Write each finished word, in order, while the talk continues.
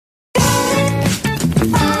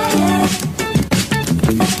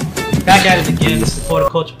Back at it again. This is the Quarter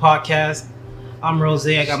Culture Podcast. I'm Rose.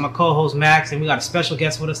 I got my co-host Max, and we got a special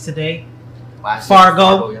guest with us today.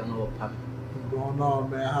 Fargo. Y'all know what What's going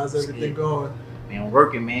on, man? How's everything going? Man, I'm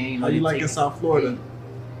working, man. How you liking South Florida?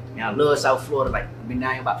 Man, I love South Florida. Like, I've been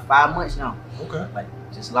down here about 5 months now. Okay. Like,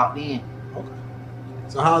 just locked in. Okay.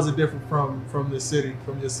 So how is it different from the city,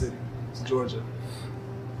 from your city, Georgia?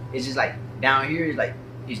 It's just like down here is like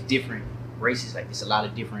it's different races. Like, it's a lot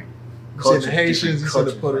of different You cultures. see the Haitians, you see the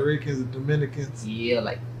cultures, Puerto like, Ricans, the Dominicans. Yeah,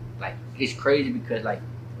 like it's crazy because like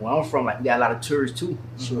where I'm from, like we got a lot of tourists too.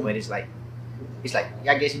 Sure. But it's like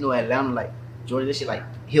I guess you know Atlanta, like Georgia, this shit like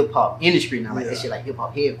hip hop industry now. Like that Yeah. shit like hip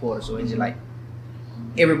hop headquarters. So it's just like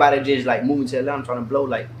everybody just like moving to Atlanta trying to blow.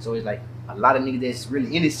 Like so it's like a lot of niggas that's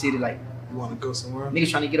really in the city. Like You want to go somewhere?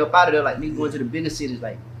 niggas trying to get up out of there. Like niggas going to the bigger cities.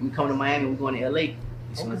 Like we come to Miami, we going to LA. You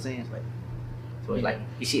see what I'm saying? It's like so it's like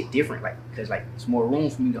this shit different. Like cause like it's more room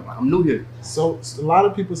for me. Like, I'm new here. So a lot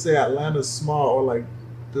of people say Atlanta's small, or like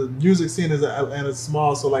the music scene is Atlanta's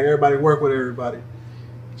small, so like everybody work with everybody.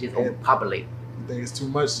 Just overpopulate. You think it's too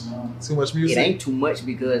much music? It ain't too much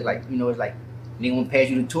because like you know it's like nigga wanna pass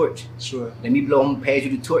you the torch. Sure. Let me blow. I'm gonna pass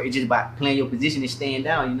you the torch. It's just about playing your position and staying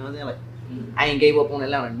down. You know what I'm saying? Like I ain't gave up on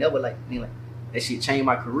Atlanta. Never like that shit changed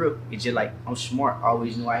my career. It's just like I'm smart. I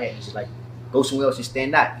always knew I had to just like go somewhere else and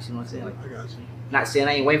stand out. You see what I'm saying? Like I got you. not saying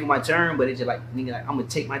I ain't waiting for my turn, but it's just like nigga like I'm gonna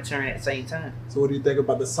take my turn at the same time. So what do you think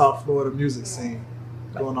about the South Florida music scene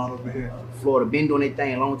going on over here? Florida been doing their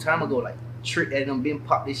thing a long time ago. Like Trick that done been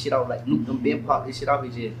popped this shit off. Like Luke done been popped this shit off.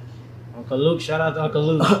 It's just Uncle Luke, shout out to Uncle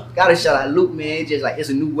Luke. gotta shout out Luke, man. It's just like it's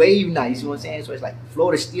a new wave now. You see what I'm saying? So it's like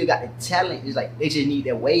Florida still got the talent. It's like they just need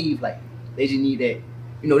that wave. Like they just need that.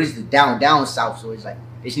 You know, this is the down south. So it's like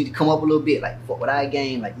they just need to come up a little bit. Like fuck with our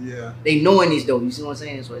game. Like Yeah. they knowing this though. You see what I'm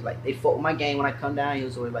saying? So it's like they fuck with my game when I come down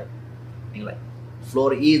here. So it's like, and like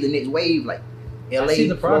Florida is the next wave. Like LA, I see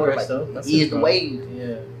the progress Florida, though. like, I see is the wave.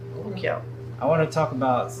 Yeah. Okay, I want to talk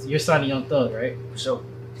about your son, Young Thug, right? for sure.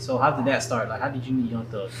 So how did that start? Like, how did you meet Young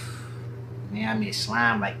Thug? Man, I met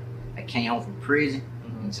Slime. Like I came home from prison.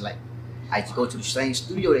 And it's like I used to go to the same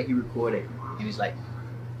studio that he recorded, and it's like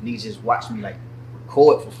niggas just watch me like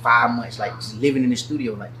record for 5 months, like just living in the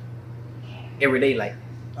studio like every day, like.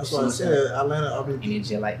 That's why I said Atlanta. I And mean, it's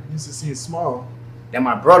just like used to see it small. that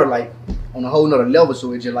my brother like on a whole nother level.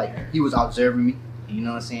 So it's just like he was observing me. You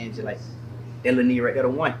know what I'm saying? Just like that little nigga right there, the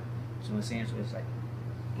one. You know what I'm saying? So it's like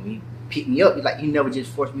when he picked me up, he never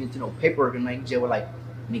just forced me into no paperwork and like he just was like,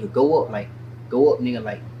 nigga, go up, nigga,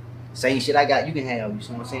 like same shit I got, you can have. You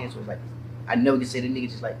see what I'm saying? So it's like I never can say the nigga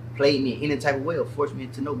just like played me in any type of way or forced me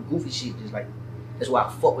into no goofy shit. Just like that's why I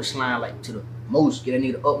fuck with Slime like to the most, get that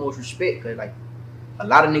nigga the utmost respect. Cause like a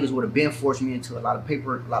lot of niggas would have been forced me into a lot of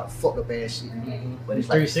paperwork, a lot of fucked up ass shit. But it's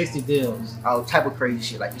like 360 deals. all type of crazy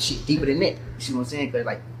shit, like the shit deeper than that. You see what I'm saying? Cause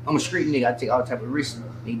like I'm a street nigga, I take all type of risks.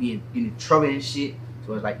 They be in trouble and shit.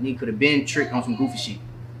 So it's like nigga could have been tricked on some goofy shit.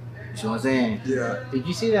 You see what I'm saying? Yeah. Did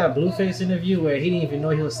you see that Blueface interview where he didn't even know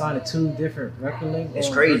he was signed to 2 different record labels? It's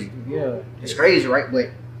crazy. Yeah. It's crazy, right? But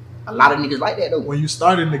a lot of niggas like that though. When you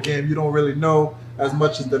start in the game, you don't really know as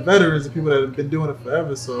much as the veterans and people that have been doing it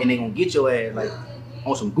forever. So And they gonna get your ass like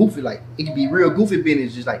on some goofy, like it could be real goofy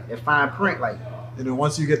business, just like that fine print, like and then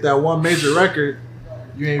once you get that one major record,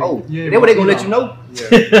 you ain't. oh, you ain't that's what they gonna let you know. Yeah.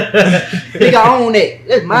 Nigga, I own that.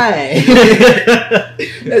 That's mine.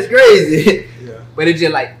 That's crazy. Yeah. But it's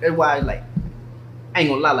just like that's why like I ain't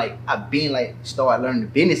gonna lie, like I've been like started learning the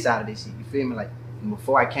business side of this shit. You feel me? Like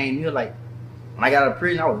before I came here, like when I got out of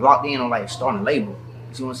prison, I was locked in on like starting a label.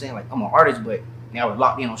 You see what I'm saying? Like I'm an artist, but now I was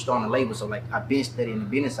locked in on starting a label. So like I've been studying the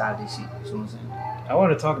business side of this shit. You see what I'm saying? I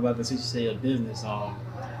want to talk about this since you say a business. I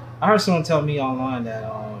heard someone tell me online that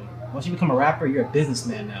once you become a rapper, you're a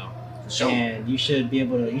businessman now. For sure. And you should be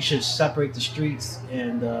able to, you should separate the streets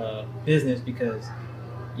and business because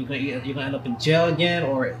you're gonna end up in jail again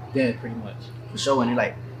or dead pretty much. For sure, and it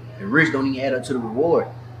like the risk don't even add up to the reward.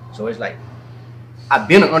 So it's like I've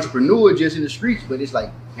been an entrepreneur just in the streets, but it's like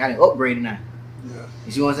I done upgraded now. Yeah.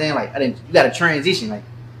 You see what I'm saying? Like you gotta transition. Like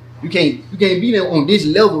you can't be there on this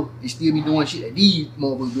level and still be doing shit that these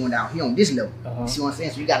motherfuckers doing down here on this level. Uh-huh. You see what I'm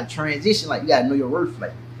saying? So you gotta transition. Like you gotta know your worth.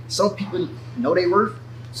 Like some people know their worth.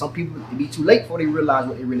 Some people it be too late before they realize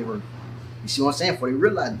what they really worth. You see what I'm saying? Before they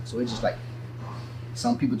realize it. So it's just like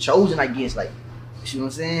some people chosen, I guess. Like you see what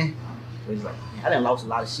I'm saying? So it's like man, I done lost a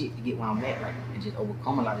lot of shit to get where I'm at. Like and just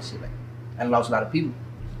overcome a lot of shit. Like I done lost a lot of people.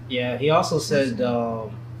 Yeah, he also said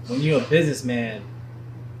when you're a businessman,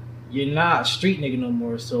 you're not a street nigga no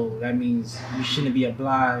more, so that means you shouldn't be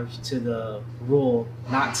obliged to the rule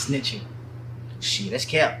not snitching. Shit, that's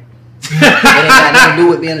cap. That ain't got nothing to do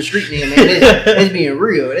with being a street nigga, man. That's being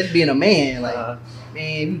real. That's being a man. Like, man,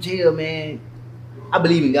 man, you tell, man, I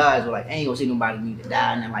believe in God, so like, I ain't gonna say nobody need to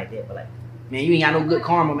die, nothing like that, but like, man, you ain't got no good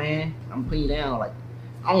karma, man. I'm putting you down, like,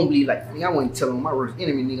 I don't believe, like, I wouldn't tell my worst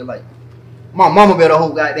enemy, nigga, like, my mama better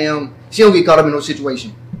hope, goddamn, she don't get caught up in no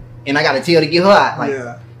situation, and I gotta tell her to get her out,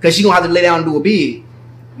 like, cause she gonna have to lay down and do a bid,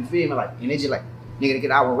 you feel me, like, and it's just like, nigga,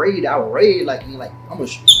 get our raid, like, nigga, like,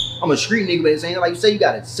 I'm a street nigga, but it's ain't like you say, you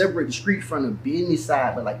gotta separate the street from the business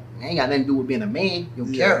side, but like, it ain't got nothing to do with being a man, your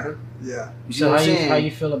character. Yeah. You see what I'm saying? How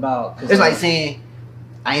you feel about? It's like saying,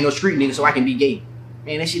 I ain't no street nigga, so I can be gay.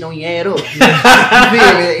 Man, that shit don't even add up. You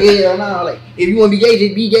feel me? Hell no. Like, if you want to be gay,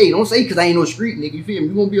 just be gay. Don't say because I ain't no street nigga. You feel me?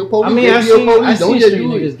 You want to be a police? I mean, I don't see just street do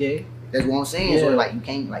niggas it. gay. That's what I'm saying. Yeah. So like, you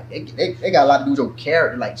can't like they got a lot to do with your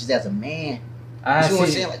character, like just as a man. You see what I'm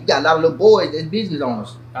saying? Like, you got a lot of little boys that's business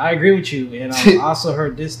owners. I agree with you, and I also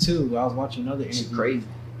heard this too. I was watching another interview. It's crazy.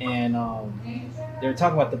 And they were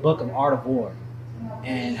talking about the book of Art of War,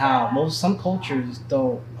 and how some cultures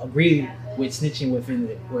don't agree with snitching within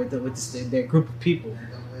their group of people,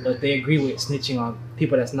 but they agree with snitching on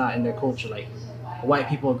people that's not in their culture. Like white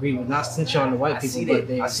people agree with not snitching on the white people, but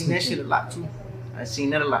they. I seen that shit a lot too. I seen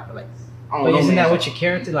that a lot. Like, I don't but know, isn't man. that what your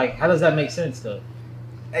character? Like, how does that make sense though?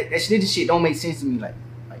 That snitching shit don't make sense to me. Like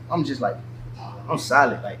I'm just like, I'm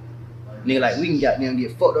solid. Like, nigga, like we can goddamn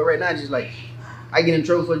get fucked up right now. Just like, I get in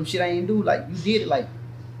trouble for some shit I ain't do. Like, you did it. Like,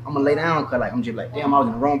 I'm gonna lay down cause like I'm just like, damn, I was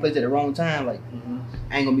in the wrong place at the wrong time. Like,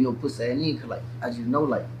 I ain't gonna be no pussy ass nigga. Cause like, I just know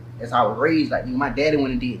like that's how I was raised. Like, nigga, my daddy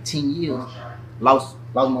went and did 10 years. Lost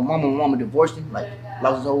my mama. My mama divorced him. Like,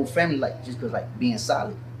 lost his whole family. Like, just cause like being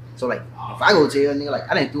solid. So like, if I go tell a nigga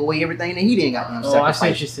like I didn't throw away everything that he didn't got him sacrifice. I see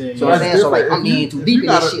what you said. So I'm saying, so like I'm in too deep in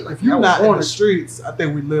this shit. Like, if you're not in the streets, I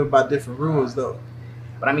think we live by different rules though.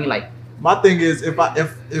 But I mean, like, my thing is if I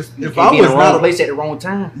was in the wrong not place at the wrong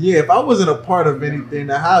time. Yeah, if I wasn't a part of anything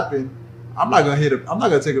that happened, I'm not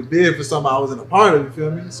gonna take a bid for something I wasn't a part of. You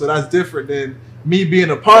feel me? So that's different than me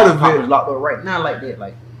being a part of it. Locked up right now like that.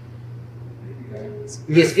 Like,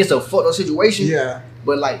 it's a fucked up situation. Yeah.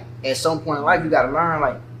 But like at some point in life, you gotta learn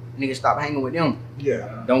like, nigga, stop hanging with them.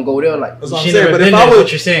 Yeah. Don't go there. Like, that's what I'm saying. But if I was,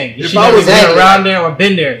 what you're saying, you if should I never was been around there or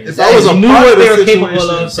been there. If I was a you knew part what of they the were capable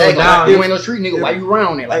situation, of, so now you ain't no street nigga. Why you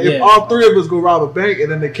around there? Like, if all three of us go rob a bank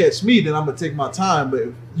and then they catch me, then I'm gonna take my time. But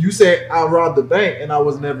if you say I robbed the bank and I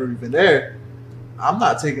was never even there, I'm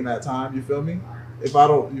not taking that time. You feel me? If I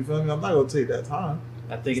don't, you feel me? I'm not gonna take that time.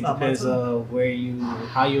 I think it depends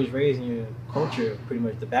how you was raised in your culture, pretty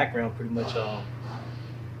much the background, pretty much.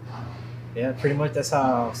 Yeah, pretty much that's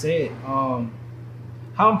how I'll say it.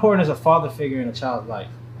 How important is a father figure in a child's life?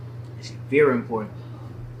 It's very important.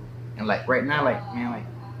 And like right now, like, man, like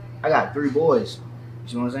I got 3 boys. You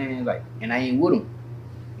see what I'm saying? Like, and I ain't with them.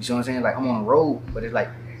 You see what I'm saying? Like, I'm on the road, but it's like,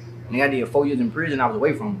 nigga, I did 4 years in prison. I was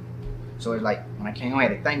away from them. So it's like when I came home, I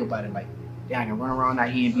had to think about it. Like, yeah, I can run around out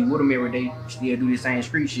here and be with them every day, still do the same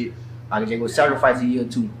street shit. I can just go sacrifice a year or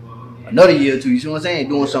two, another year or two. You see what I'm saying?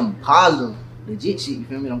 Doing something positive, legit shit. You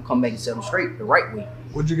feel me? I'm come back and set them straight the right way.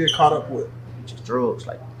 What'd you get caught up with? Just drugs,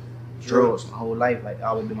 like drugs. My whole life, like,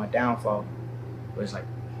 always been my downfall. But it's like,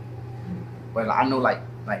 but like, I know, like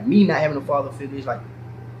me not having a father figure, it's like,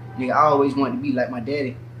 nigga, I always wanted to be like my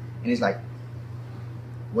daddy, and it's like,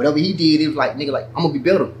 whatever he did, it was like, nigga, like, I'm gonna be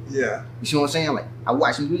better. Yeah. You see what I'm saying? Like, I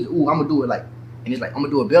watch him do this, ooh, I'm gonna do it, like, and it's like, I'm gonna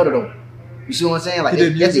do it better though. You see what I'm saying? Like,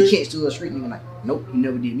 that's the catch to a street nigga. Like, nope, he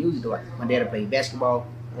never did music though. Like, my dad played basketball,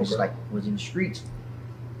 was like, was in the streets.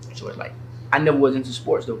 So it's like, I never was into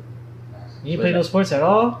sports though. You ain't play no sports at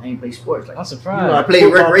all? I ain't play sports. Like, I'm surprised. I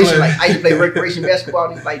played recreation. Like, I used to play recreation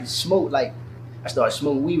basketball. Like, smoke. Like, I started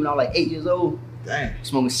smoking weed when I was like 8 years old. Dang.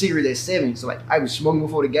 Smoking cigarettes at 7. So like, I was smoking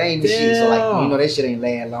before the game and shit. So like, you know, that shit ain't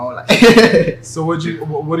last long. Like, so what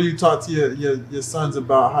do you talk to your sons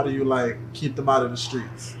about? How do you like keep them out of the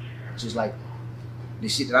streets? Just like the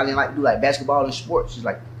shit that I didn't like to do, like basketball and sports. Just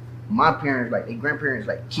like my parents, like their grandparents,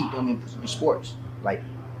 like keep them in sports. Like,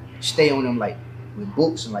 stay on them, like with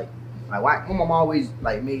books and like why my mom always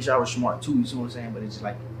like made sure I was smart too, you see what I'm saying? But it's just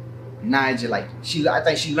like, now it's just like, I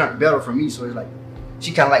think she learned better from me, so it's like,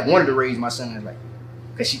 she kind of like wanted to raise my son, like,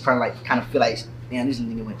 cause she probably like kind of feel like, damn, this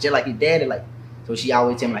nigga went just like his daddy, like, so she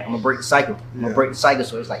always tell me like, I'm gonna break the cycle,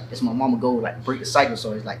 so it's like, it's my mama goal, like, break the cycle,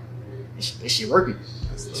 so it's like, this shit working,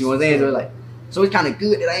 see what I'm saying? So it's like, so it's kind of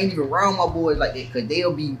good that I ain't even around my boys like that, cause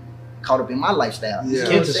they'll be caught up in my lifestyle. Yeah.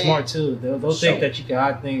 Kids are smart too. They'll think that you can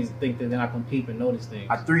hide things, think that they're not gonna peep and notice things.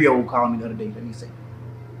 A 3-year-old called me the other day. Let me say,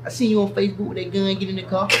 I seen you on Facebook with that gun, get in the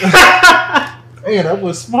car. Man, that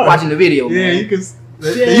was smart. Watching the video, yeah, man. you can.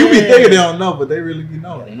 You be thinking they don't know, but they really be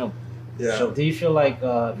knowing. Yeah, they know. Yeah. So, do you feel like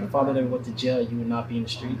if your father never went to jail, you would not be in the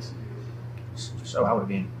streets? So I would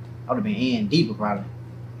have been in deeper probably.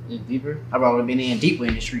 It's deeper. I'd rather been in deeper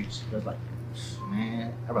in the streets. It was like,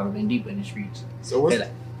 man, I'd rather been deeper in the streets. So what's Like,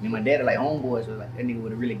 me and my dad are like homeboys. So like that nigga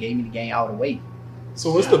would have really gave me the game all the way.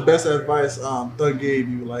 the best advice Thug gave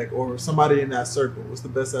you, like, or somebody in that circle? What's the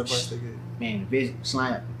best advice they gave you? Man, the best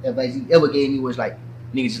slime advice he ever gave me was like,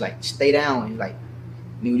 nigga, just like stay down and like,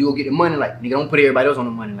 nigga, you go get the money. Like, nigga, don't put everybody else on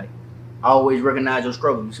the money. Like, always recognize your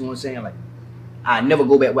struggle. You see what I'm saying? Like, I never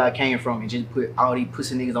go back where I came from and just put all these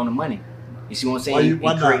pussy niggas on the money. You see what I'm saying?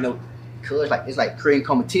 Why not? Cause like it's like creating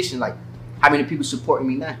competition. Like, how many people supporting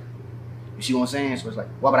me now? You see what I'm saying? So it's like,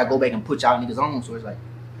 why would I go back and put y'all niggas on? So it's like,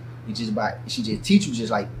 she just teach you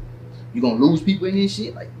just like, you gonna lose people in this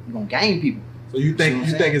shit. Like, you gonna gain people. So you think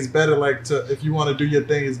it's better, like, to, if you want to do your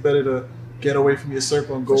thing, it's better to get away from your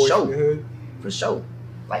circle and go away from your hood? For sure.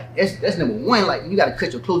 Like, that's number one. Like, you gotta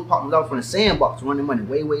cut your close partners off from the sandbox, run the money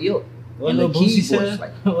way up. What little Boosie said?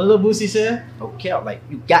 Like, what little Boosie said? No cap. Like,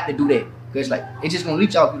 you got to do that. Cause like, it's just gonna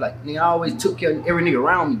leech off you. Like, nigga, I always took care of every nigga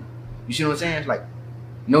around me. You see what I'm saying? It's like,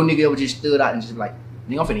 no nigga ever just stood out and just like,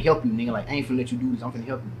 nigga, I'm finna help you, nigga. Like, I ain't finna let you do this. I'm finna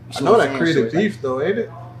help you. I know that created beef, like, though, ain't it?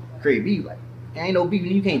 Created beef. Like, ain't no beef,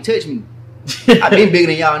 you can't touch me. I been bigger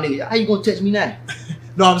than y'all niggas. How you gonna touch me now?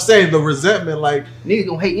 No, I'm saying the resentment, like, niggas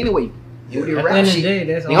gonna hate anyway. Yeah. At the end of the day,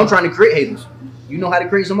 that's nigga, I'm trying to create haters. You know how to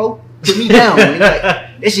create some more? Put me down. Nigga.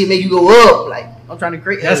 Like, that shit make you go up. Like, I'm trying to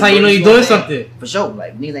create. That's how you know you're doing something. For sure.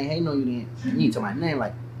 Like, niggas ain't hating on you then. You need to tell my name.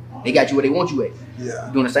 Like, they got you where they want you at. Yeah.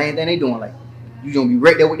 You doing the same thing they doing. Like, you gonna be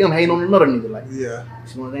right there with them hating on another nigga. Like, yeah. You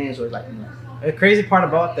know what I'm saying? So it's like, the crazy part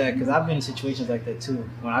about that, because I've been in situations like that too,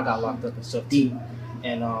 when I got locked up and stuff too.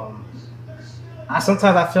 And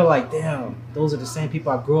sometimes I feel like, damn, those are the same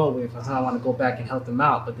people I grew up with. Sometimes I want to go back and help them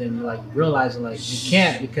out, but then you like realizing like you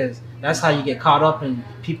can't, because that's how you get caught up in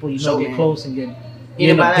people you know, get close and get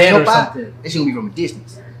end up dead or something. It's gonna be from a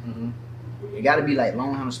distance. It gotta be like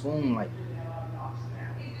long hand spoon. Like,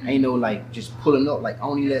 ain't no like just pulling up. Like, I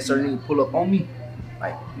only let certain niggas pull up on me.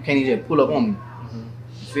 Like, you can't even just pull up on me.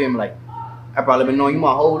 You feel me? Like, I probably been knowing you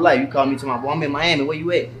my whole life. You call me to my boy, I'm in Miami. Where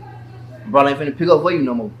you at? Bro, I ain't finna pick up for you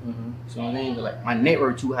no more. So I'm saying, like, my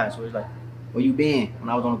network too high. So it's like, where you been when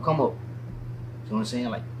I was on the come up? So I'm saying,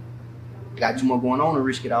 like, got too much going on to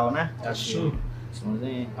risk it all now. That's true. So I'm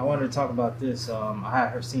saying, I wanted to talk about this. I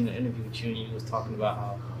had seen an interview with you, and you was talking about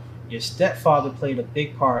how your stepfather played a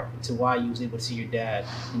big part to why you was able to see your dad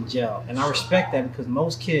in jail. And I respect that, because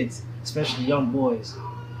most kids, especially young boys,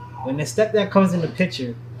 when their stepdad comes in the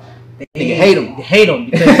picture, they hate him. They hate him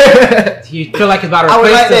because you feel like it's about to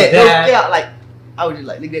replace like their dad. Yeah, like, I was just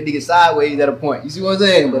like, look at that nigga sideways at a point. You see what I'm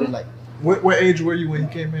saying? But it's like, what age were you when you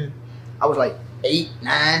came in? I was like 8,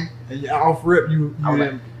 9. And off rip, you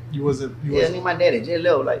wasn't. Yeah, I think my daddy just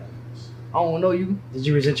left. Like, I don't know you. Did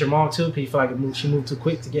you resent your mom too? Cause you feel like she moved too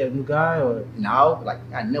quick to get a new guy, or no? Like,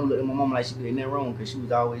 I never looked at my mom like she did nothing wrong, because she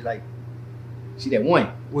was always like, she that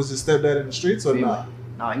one. Was his stepdad in the streets or not?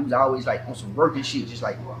 Nah, he was always like on some working shit, just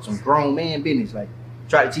like some grown man business. Like,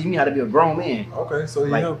 try to teach me how to be a grown man. Okay, so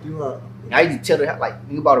he helped you out. I used to tell her, like,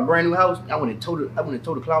 you bought a brand new house. I went and tore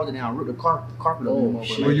the closet down, ripped the carpet over.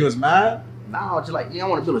 Were you was mad? Nah, just like, I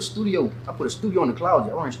want to build a studio. I put a studio in the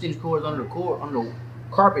closet. I run extension cords under the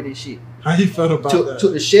carpet and shit. How you felt about that?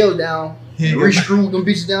 Took the shells down, and re-screwed them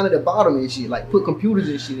bitches down at the bottom and shit. Like, put computers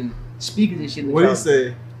and shit and speakers and shit in the What did he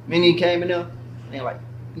say? Man, he came in there, and like,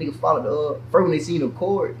 nigga followed the first when they seen the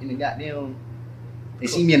cord and the goddamn, they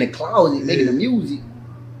see me in the closet making the music.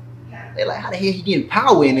 They like, how the hell he getting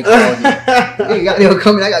power in the closet? They goddamn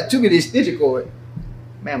coming, I got 2 of this extension cord.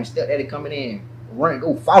 Man, my stepdaddy coming in,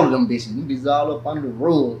 go follow them bitches. Them bitches all up under the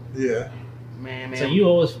rug. Yeah. Man. So you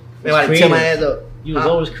always tear my ass up. You was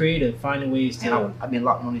always creative, finding ways to. And I've been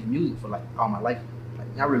locked on this music for like all my life. Like,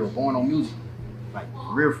 I really was born on music. Like,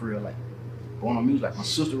 for real. Like, born on music. Like, my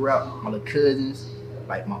sister rap, my little cousins.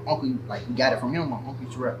 Like, my uncle, like, we got it from him. My uncle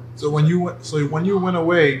used to rap. So when you went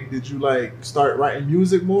away, did you like start writing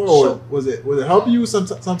music more, or was it helping you?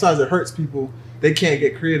 Sometimes it hurts people. They can't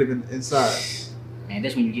get creative inside. Man,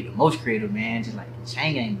 that's when you get the most creative, man. Just like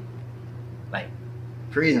chain gang, like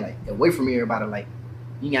prison, like away from everybody. Like,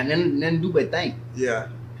 you got nothing to do but think. Yeah. You know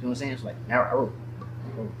what I'm saying? It's like, I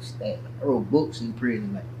wrote books in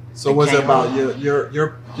prison. Like, so was it about your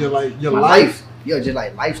life? Yeah, just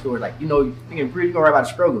like life stories. Like, you know, you in prison, you gonna write about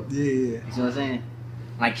the struggle. Yeah. You see what I'm saying?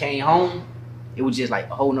 When I came home, it was just like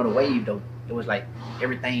a whole nother wave though. It was like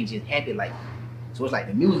everything just happened. Like, so it's like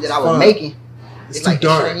the music that I was making. It's like,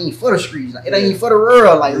 dark. It ain't even for the streets. Like, it ain't even for the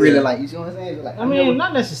world. Like, really, like, you see what I'm saying? So, like, I mean,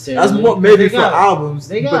 not necessarily. That's what maybe for albums.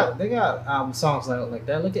 They got album songs like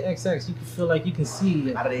that. Look at XX. You can feel like you can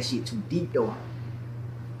see. Out of that shit too deep though.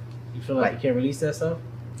 You feel like you can't release that stuff?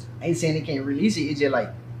 I ain't saying they can't release it. It's just like,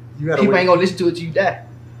 you gotta people ain't gonna listen to it till you die.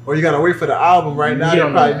 Or you gotta wait for the album right now. You You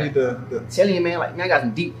don't probably know need the I'm telling you, man, like, man, I got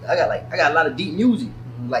some deep. I got a lot of deep music.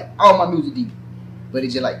 Like, all my music deep. But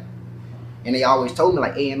it's just like, and they always told me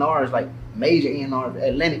like A&R's, like major A&R's,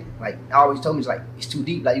 Atlantic, like I always told me it's like it's too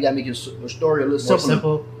deep. Like you gotta make your story a little More simpler.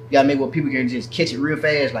 simple. You gotta make where people can just catch it real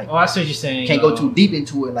fast. Like Oh, I see what you're saying. can't go too deep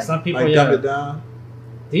into it. Like Some people, like yeah. dumb it down.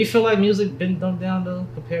 Do you feel like music been dumbed down though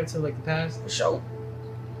compared to like the past? for sure.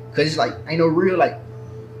 Cause it's like ain't no real like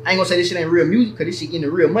I ain't gonna say this shit ain't real music because this shit getting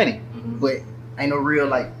the real money. Mm-hmm. But ain't no real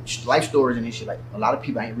like life stories and this shit. Like a lot of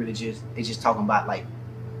people ain't really they just talking about like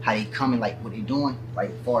how they coming, like what they doing, like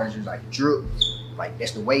as far as just like drugs, like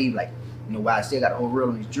that's the wave. Like you know why I still got the whole real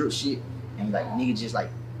on this drug shit and like niggas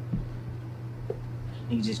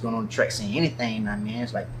just going on the track saying anything. Now man,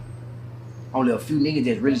 it's like only a few niggas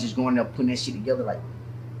that's really just going there putting that shit together. Like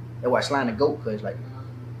that's why Slime the GOAT, cause like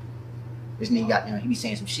this nigga got he be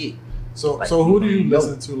saying some shit. So Like, so who do you yo.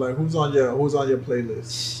 listen to? Like who's on your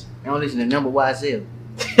playlist? I don't listen to Number YSL.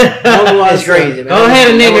 Otherwise, That's crazy, man. Go ahead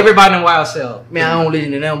and name everybody in YSL. Man, I don't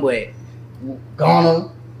listen to them, but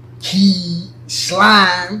Ghana, Key,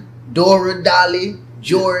 Slime, Dora, Dolly,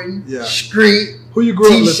 Jordan, Yeah. Street, Who you grew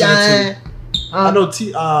up T listening Shine. to? I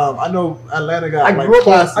know Atlanta got I like grew up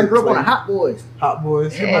classics, on the like Hot Boys. Hot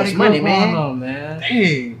Boys. Yeah. Everybody money, go man. on, man.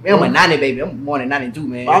 Dang. Man, I'm a 90 baby. I'm born in 92,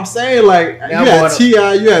 man. I'm saying like Yeah, you I'm had born-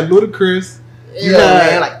 T.I., you had Ludacris, you yeah,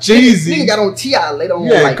 had man. Like Jeezy. nigga got on T.I. later on.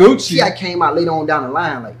 Yeah, like Gucci. T.I. came out later on down the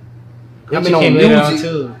line. Like I've been Gucci on came later on music.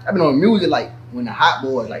 too. I've been on music like when the Hot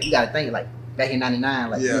Boys. Like you gotta think like back in '99,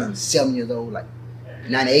 like Yeah. we was 7 years old. Like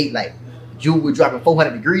 '98, like Juke was dropping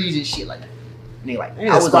 400 degrees and shit. Like nigga, like They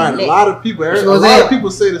I was on inspired the a net. lot of people. A That's what I'm lot saying. of people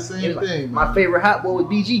say the It same was like, thing. my favorite Hot Boy was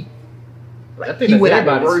BG. I Like think he that's went out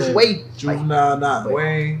the everybody's worst favorite. way. Like Juvenile, not but-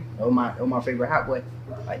 Wayne. that was my favorite Hot Boy.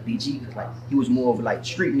 Like BG, cause like he was more of a like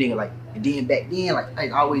street nigga. Like and then back then, like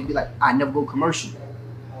I'd always be like, I never go commercial.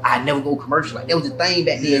 I never go commercial. Like that was the thing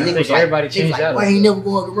back then. Yeah, I Niggas think was like, everybody they was changed like, that why up. ain't never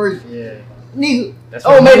going commercial? Yeah. Nigga. That's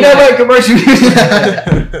Oh man, money never at. a commercial.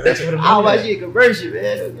 That's what the All money my at. shit commercial,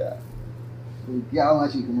 man. Oh, God. Yeah, all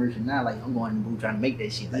my shit commercial. Now, like, I'm going in the booth trying to make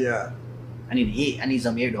that shit. Like, Yeah. I need a hit. I need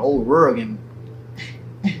something here the whole world and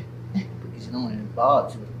put this shit on and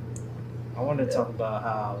bob to it. I want to talk about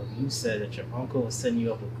how you said that your uncle was setting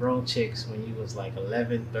you up with grown chicks when you was like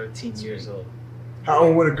 11, 13 years old. How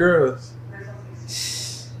old were the girls?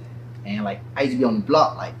 And, like, I used to be on the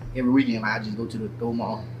block, like, every weekend. Like, I just go to the go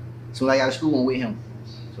mall. So I got to school, I'm with him.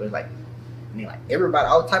 So it's like, I mean, like, everybody,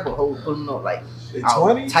 all type of hoes pulling up, like, They all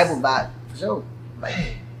 20s? type of vibe. For sure. Like,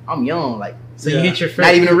 I'm young, like, So Yeah. you hit your first.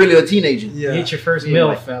 not even really a teenager. You Yeah. hit your first Yeah,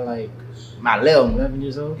 MILF like- at like My level. 11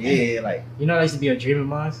 years old. Yeah, like, You know that used to be a dream of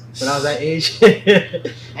mine when I was that age. I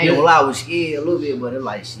ain't gonna lie, I was scared a little bit, but it's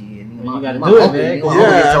like, shit. Nigga, You gotta my do it, uncle, man. nigga, my uncle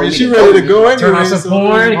Yeah, I told mean, me she to ready to go anyway. Turn on some so-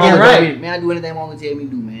 porn and My get uncle right. told me, man, I do anything my uncle tell me to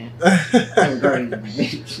do, man. I'm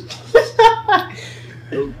crazy, man.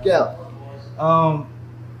 No cap.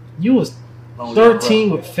 You was Long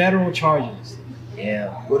 13 with federal charges. Yeah.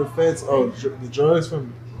 What the feds? Oh, the drugs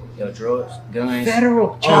from. Yo, drugs, guns. Federal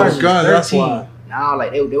Oh, charges. the guns. That's 13. why. Nah,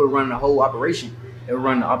 like they were running the whole operation. They were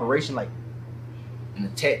running the operation like in a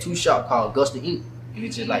tattoo shop called Gusta Inc. And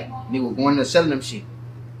it's just like nigga was going there selling them shit.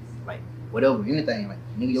 Like whatever, anything. Like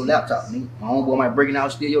nigga your laptop. Nigga, my homeboy might breaking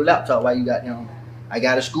out steal your laptop while you got I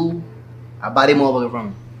got to school. I buy them motherfucker from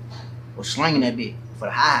him. Was slanging that bit for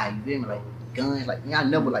the high, you feel me? Like guns, like I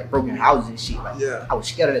never like broken houses and shit. Like Yeah. I was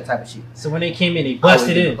scared of that type of shit. So when they came in, they I busted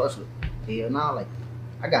always been a in. hustler. Hell nah, like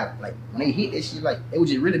I got like when they hit that shit, like they was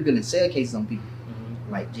just really building cell cases on people.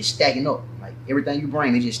 Like just stacking up. Like everything you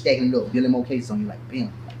bring, they just stacking it up, building more cases on you. Like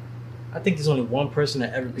bam. I think there's only one person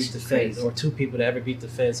that ever beat the It's feds, crazy. or two people that ever beat the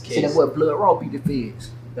feds See that case. boy Blood Raw beat the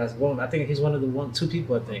feds. That's one. I think he's one of the two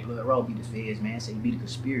people. I think Blood Raw beat the feds, man. Say he beat a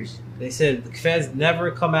conspiracy. they said the feds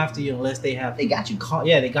never come after you unless they have. They got you.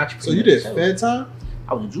 Yeah, they got you. So you did Fed time?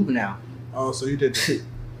 I was a juvenile. Oh, so you did.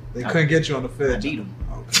 They couldn't get you on the I Fed. beat him.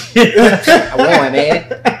 Okay. I won,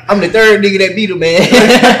 man. I'm the third nigga that beat him, man.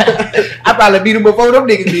 I probably beat him before them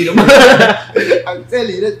niggas beat him. I'm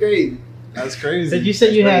telling you, that's crazy. That's So crazy. you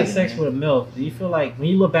said you had Crazy, sex man. with a MILF. Do you feel like when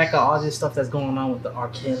you look back at all this stuff that's going on with the R.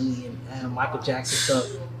 Kelly and Michael Jackson stuff,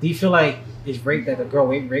 do you feel like it's rape that the girl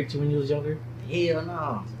raped you when you was younger? Hell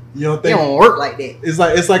no. You don't They think don't work like that.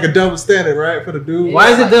 it's like a double standard, right, for the dude?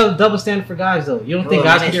 Why is it like- double standard for guys though? You don't think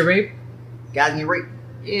Bro, guys man, can get raped? Guys get raped.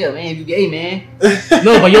 Yeah, man, if you gay, man.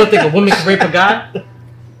 No, but you don't think a woman can rape a guy?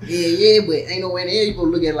 Yeah, but ain't no way in the hell you gonna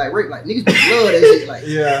look at it like rape. Like niggas be blood that shit. Like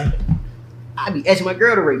Yeah. I be asking my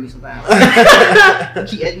girl to rape me sometimes.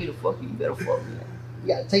 She asked me to fuck you. You better fuck me. You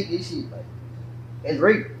gotta take this shit. Like that's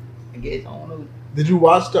rape. I guess I don't know. Did you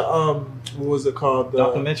watch the what was it called? The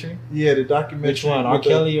Documentary? Yeah, the documentary. Which one? R.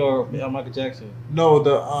 Kelly or Michael Jackson? No,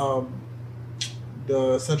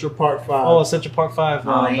 the Central Park 5. Oh, Central Park 5.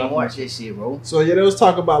 I ain't watch that shit, bro. So yeah, they was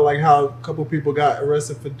talking about like how a couple people got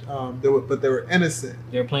arrested for but they were innocent.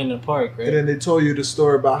 They were playing in the park, right? And then they told you the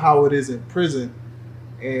story about how it is in prison,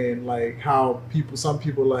 and like how some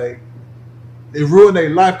people like they ruined their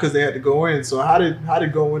life because they had to go in. So how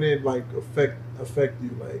did going in like affect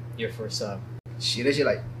you like Your first time? Shit, that shit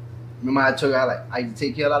like. Remember I told you I used to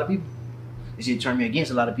take care of a lot of people. This shit turned me against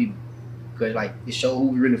a lot of people. Cause like it showed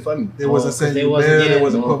who really for me. They wasn't sending you mail, they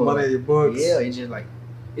wasn't putting money in your books. Yeah, it's just like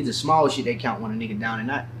it's a small shit they count when a nigga down and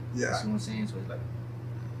not. Yeah. You know what I'm saying? So it's like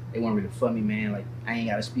they weren't really for me, man. Like I ain't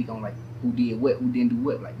gotta speak on like who did what, who didn't do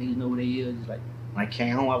what. Like niggas know who they is. It's like when I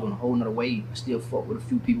came home, I was on a whole nother wave. I still fuck with a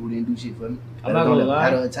few people who didn't do shit for me. I'm not gonna lie.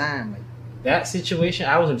 Out of time, like That situation,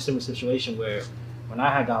 I was in a similar situation where when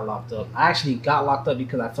I had got locked up, I actually got locked up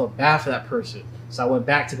because I felt bad for that person. So I went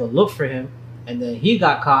back to go look for him, and then he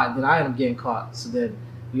got caught, and then I ended up getting caught. So then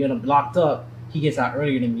we end up locked up. He gets out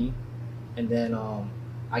earlier than me, and then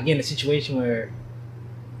I get in a situation where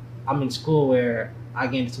I'm in school where I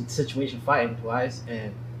get into a situation fighting twice,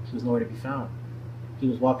 and he was nowhere to be found. He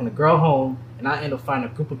was walking a girl home, and I ended up finding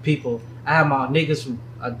a group of people. I had my niggas from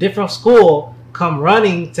a different school come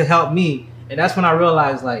running to help me, and that's when I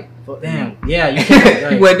realized, like, damn, yeah, you can't.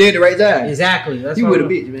 Like, you wasn't there at the right time. Exactly. That's You what would have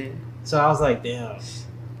bitch, man. So I was like, damn,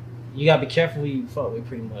 you gotta be careful who you fuck with,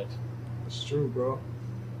 pretty much. It's true, bro.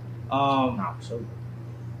 Nah, so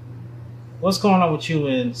What's going on with you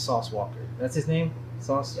and Sauce Walker? That's his name?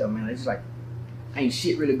 Sauce? yeah, man, it's just like ain't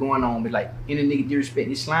shit really going on, but like any nigga disrespect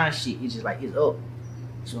this slime shit, it's just like it's up.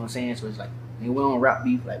 You know what I'm saying? So it's like nigga, we don't rap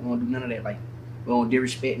beef, like we don't do none of that, like we don't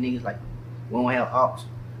disrespect niggas, like we don't have ops,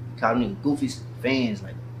 call niggas goofies, fans,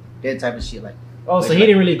 like that type of shit, like. Oh, so he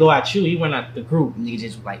didn't really go at you, he went at the group. Nigga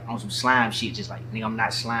just like on some slime shit, just like nigga, I'm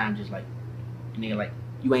not slime, just like nigga, like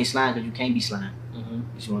you ain't slime because you can't be slime. Mm-hmm.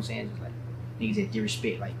 You see what I'm saying? Just like niggas that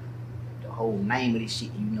disrespect like the whole name of this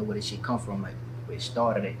shit, you know where this shit come from, like where it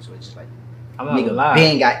started at. So it's just like I'm not gonna nigga lie.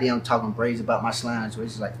 Ben got them talking praise about my slime, so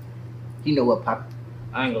it's just like he know what pop.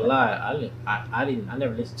 I ain't gonna lie, I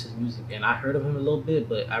never listened to his music, and I heard of him a little bit,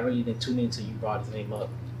 but I really didn't tune in until you brought his name up.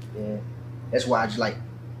 Yeah, that's why I just like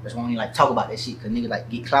that's why I only like talk about that shit, cause nigga like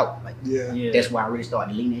get clout, like Yeah. that's why I really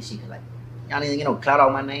started leaning that shit, cause like y'all didn't get no clout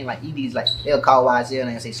on my name, like ED's like they'll call YSL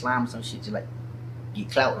and say slime or some shit, just like get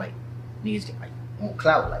clout, like niggas get, like want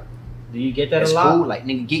clout, like. Do you get that That's a lot? cool. Like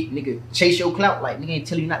nigga chase your clout. Like nigga ain't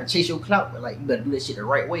telling you not to chase your clout, but like you better do that shit the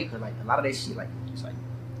right way. Cause like a lot of that shit, like it's like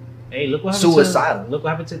Hey, look what happened suicidal. Look what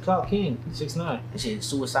happened to Clout King, 6ix9ine. that shit is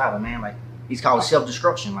suicidal, man. Like he's called self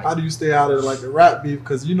destruction. Like How do you stay out of like the rap beef?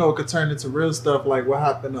 Because you know it could turn into real stuff like what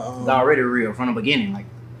happened to it's already real from the beginning. Like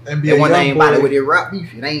NBA that one thing about it Youngboy. with their rap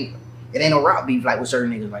beef, it ain't no rap beef like with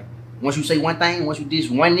certain niggas. Like once you say one thing, once you diss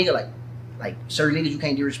one nigga, like certain niggas you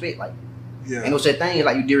can't disrespect. Like Yeah. ain't no such thing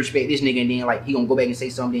like you disrespect this nigga and then like he gonna go back and say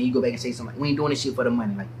something, then you go back and say something. Like we ain't doing this shit for the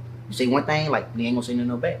money. Like you say one thing, like they ain't gonna say nothing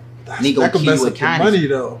no back. Nigga That could kill mess you up with the kindness. money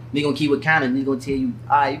though. Nigga gonna keep with kindness. Nigga gonna tell you,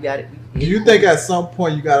 you got it. Do you think at some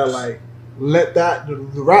point you gotta like let the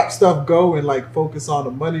rap stuff go and like focus on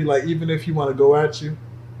the money? Like even if you want to go at you,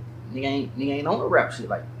 nigga ain't on the rap shit.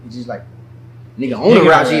 Like it's just like nigga on the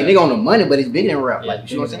rap shit. Nigga on the money, but it's bigger than rap. Yeah, Like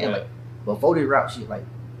you know what I'm saying? bigger Like before this rap shit, like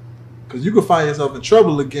because you could find yourself in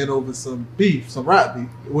trouble again over some beef, some rap beef,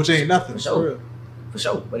 which ain't nothing. For For sure. real. for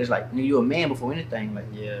sure. But it's like nigga, you a man before anything. Like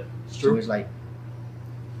Yeah. It's so true. it's like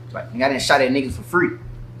nigga, I didn't shot at niggas for free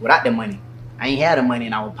without the money. I ain't had the money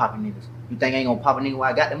and I was popping niggas. You think I ain't gonna pop a nigga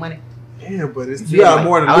while I got the money? Yeah, but it's, you feel got like,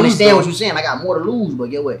 more to I lose. understand though. what you're saying. I got more to lose, but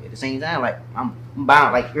get what? At the same time, like I'm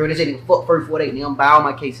bound. Like girl, they say nigga fuck first 48, nigga, I'm buy all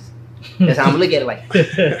my cases. That's how I'm look at it. Like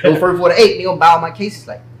go first 48, nigga, I'm buy all my cases.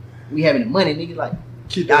 Like we having the money, nigga. Like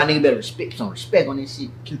Keep y'all the, nigga better respect some respect on this shit.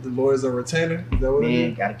 keep the lawyers on retainer. Is that what it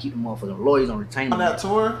Man, is? gotta keep the motherfucking lawyers on retainer. On that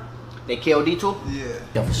tour? That KLD tour? Yeah.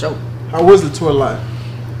 Yeah, for sure. How was the tour like?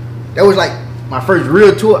 That was like my first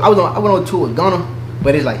real tour. I went on a tour with Gunna,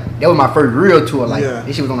 but it's like that was my first real tour. Like Yeah.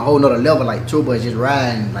 this shit was on a whole nother level. Like tour bus just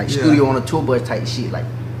riding, like Yeah. studio on a tour bus type shit. Like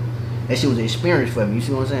that shit was an experience for me. You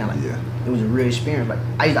see what I'm saying? Like Yeah. it was a real experience. Like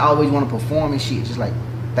I used to always want to perform and shit, just like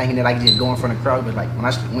thinking that I could just go in front of the crowd. But like when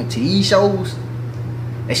I went to these shows,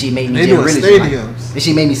 that shit made me They just doing really like, stadiums. that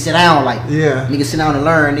shit made me sit down. Like Yeah. nigga sit down and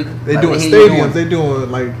learn. Nigga. They Like, doing what the hell you stadiums. doing? They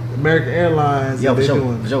doing like American Airlines. Yeah, and for they sure.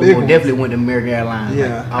 doing For sure. big We ones. definitely went to American Airlines.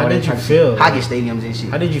 Yeah. Like, How all did that you type of feel? hockey stadiums and shit.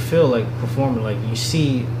 How did you feel like performing? Like you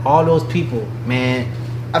see all those people. Man,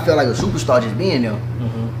 I felt like a superstar just being there.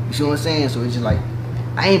 Mm-hmm. You see what I'm saying? So it's just like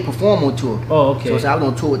I ain't perform on tour. Oh, okay. So I was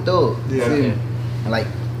on tour with Thug. Yeah. You feel me? Okay. And like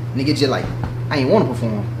nigga just like I ain't want to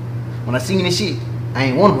perform. When I seen this shit, I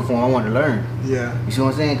ain't want to perform. I want to learn. Yeah. You see what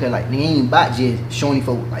I'm saying? Cause like nigga ain't about just showing these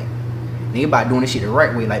folk like nigga about doing this shit the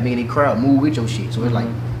right way, like making the crowd move with your shit. So it's like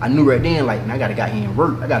I knew right then like I gotta got here and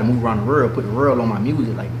work. I gotta move around the world, put the world on my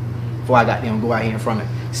music like before I got them go out here in front of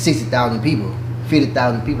 60,000 people,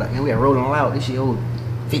 50,000 people. Like man, we got Rolling Loud. This shit old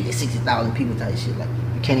 50, 60,000 people type shit. Like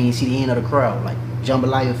you can't even see the end of the crowd. Like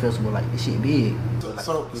Jambalaya Festival, like this shit big.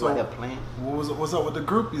 So out there playing. what's up with the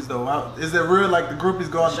groupies though? Is that real? Like the groupies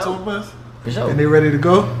go on the tour bus For sure. and they ready to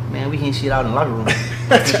go? Man, we can shit out in the locker room.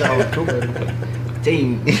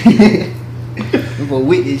 Team. We gonna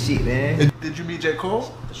with this shit, man. And did you meet J. Cole?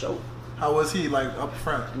 For sure. How was he like up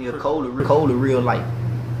front? Nigga Cole a real like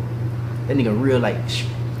that nigga real like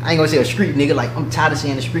I ain't gonna say a street nigga, like I'm tired of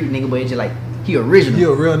saying the street nigga, but it's just like he original. He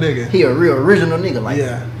a real nigga. He a real original nigga. Like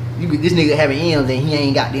Yeah. this nigga having M's and he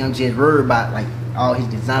ain't got them just worried about like all his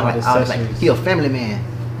design, All like his all his, like accessories. he a family man.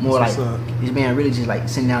 More That's like what's up. this man really just like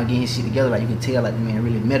sitting down getting his shit together. Like you can tell like the man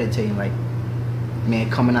really meditating. Like man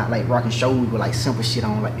coming out like rocking shows with like simple shit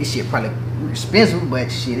on. Like this shit probably expensive,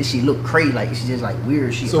 but shit this shit look crazy. Like it's just like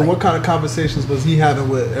weird shit. So like, what kind of conversations was he having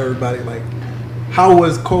with everybody? Like, how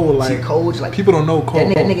was Cole like? see, Coach, like people don't know Cole.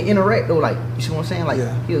 that nigga interact though. Like you see what I'm saying? Like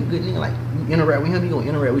Yeah. he a good nigga. Like you interact with him, he gonna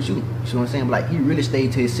interact with you. You see what I'm saying? But like he really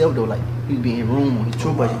stayed to himself though. Like he was being in his room on his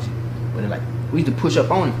tour bus and shit. But like we used to push up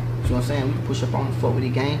on him. You see what I'm saying? We used to push up on him, fuck with the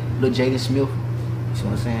gang. Little Jaden Smith. You see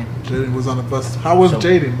what I'm saying? Jaden was on the bus. How was So-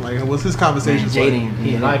 Jaden? Like, what's his Man, conversations Jaden,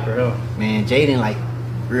 He a sniper, though. man, Jaden like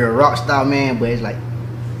real rock star man, but it's like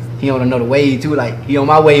he on another wave too. Like he on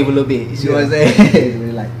my wave a little bit. You see what I'm saying?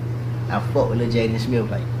 But, like I fuck with Lil Jaden Smith.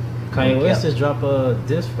 Like Kanye West yeah. just dropped a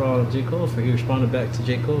diss from J. Cole for he responded back to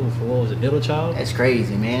J. Cole for what was it, Little Child? that's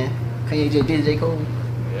crazy, man. Kanye just did J. Cole.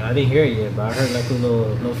 Yeah, I didn't hear it yet, but I heard like a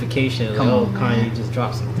little notification like, Come oh, on, Kanye man. just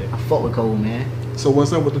dropped something. I fuck with Cole, man. like? So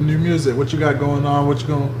what's up with the new music? What you got going on? What you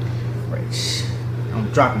going? Right. I'm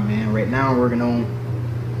dropping, man. Right now I'm working on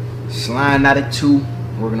Slime 92,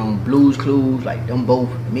 working on Blues Clues, like them both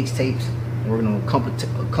mixtapes. I'm working on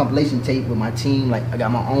a compilation tape with my team. Like I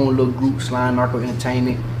got my own little group, Slime Narco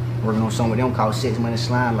Entertainment. Working on something with them called Sex Money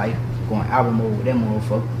Slime Life. Going album mode with them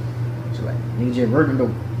motherfucker. So like niggas just working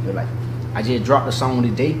though. But like I just dropped a song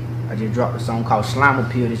today. I just dropped a song called Slime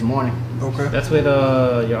Appeal this morning. Okay. That's with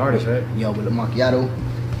your artist, right? Yo, with the Macchiato,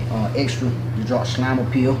 Extra, you dropped Slime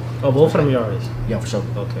Appeal. Oh, both of them your artists. Yeah, for sure.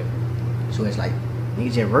 Okay. So it's like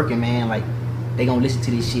niggas just working, man. Like they gonna listen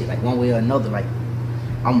to this shit like one way or another. Like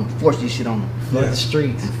I'm gonna force this shit on them. Flood Yeah. the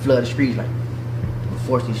streets. Flood the streets. Like I'm gonna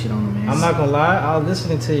force this shit on them, man. I'm not gonna lie, I was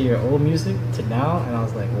listening to your old music to now, and I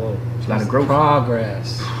was like, whoa, It's a lot of growth.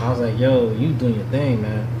 progress. I was like, yo, you doing your thing,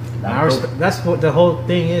 man. And Lot I of resp- that's what the whole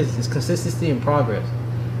thing is consistency and progress.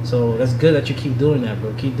 So that's good that you keep doing that,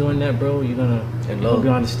 bro. Keep doing that, bro. You're gonna be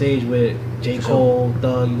on the stage with J. For Cole,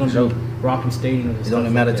 Thug. You're gonna For be rocking stadiums. And It's stuff only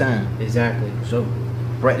a matter like of that. time. Exactly. So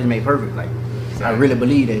practice made perfect. Like I really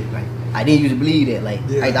believe that. Like I didn't used to believe that. Like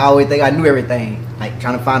Yeah. I always think I knew everything. Like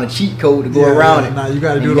trying to find a cheat code to go Yeah, around yeah. it. Nah, you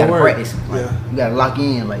gotta And do you the gotta work. practice. Like, Yeah. you gotta lock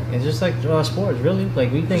in. Like It's just like sports, really.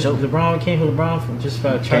 Like we think Sure. LeBron came from LeBron from just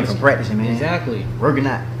trying came to from practicing, man. Exactly. Working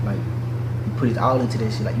out. Like you put it all into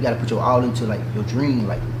this shit. Like you gotta put your all into like your dream.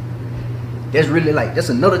 Like that's really like that's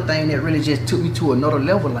another thing that really just took me to another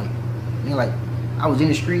level. Like man, like I was in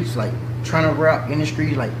the streets, like trying to rap in the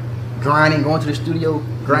streets, like grinding, going to the studio,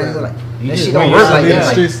 grinding. Yeah. Like You that just shit don't went work yourself like in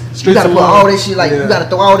that. the Like, streets you gotta put alone. all that shit. Like Yeah. you gotta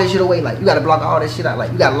throw all that shit away. Like you gotta block all that shit out.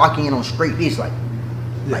 Like you gotta lock in on straight this. Like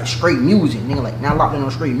Yeah. straight music, nigga. Like now I locked in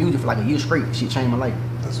on straight music for like a year straight. Shit changed my life.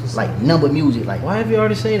 That's what's Like up. number music. Like Why every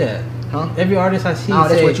artist say that? huh? Every artist I see No,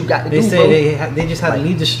 that's say, what you got to they do, say bro. they just have Like, to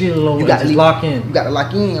leave the street alone you and gotta just leave- lock in. You gotta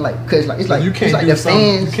lock in, like, cause like it's like you can't it's like do the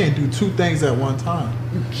fans. You can't do two things at one time.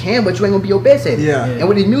 You can, but you ain't gonna be your best at it. Yeah. And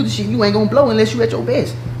with this music shit, you ain't gonna blow unless you at your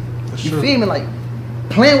best. That's You true. feel me? Like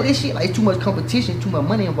playing with this shit, like it's too much competition, too much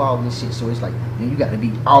money involved in this shit. So it's like man, you gotta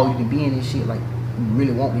be all you can be in this shit. Like you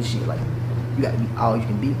really want this shit. Like you gotta be all you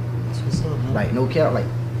can be. That's what's up, man. Like no cap. Like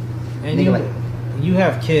And nigga, you, like- you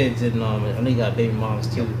have kids and I know you got baby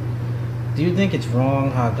moms too. Do you think it's wrong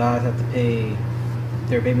how guys have to pay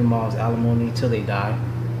their baby moms alimony till they die?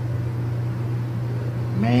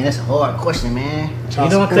 man, that's a hard question, man.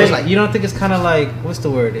 Child You don't support? think you don't think it's kind of like what's the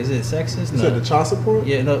word? Is it sexist? You said the child support?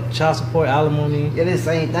 Yeah, no, child support, alimony. Yeah, it's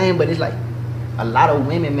the same thing, but it's like a lot of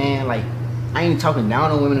women, man. Like I ain't talking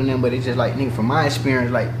down on women and them, but it's just like nigga, from my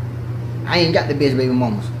experience, like I ain't got the best baby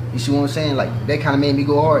mamas. You see what I'm saying? Like that kind of made me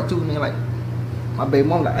go hard too, nigga. Like my baby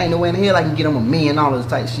mom, like ain't no way in the hell I can get them $1 million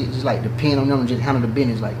type shit. Just like depend on them to just handle the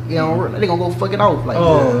business. Like you know, like, they gonna go fuck it off. Like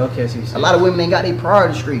Oh, okay. So you a lot of women ain't got their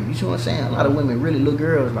priority straight. You see what I'm saying? A lot of women, really little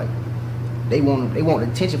girls, like they want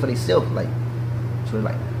attention for themselves. Like So it's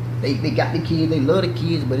like they got the kids, they love the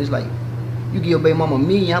kids, but it's like you give your baby mama $1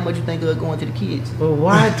 million, how much you think they're going to the kids? But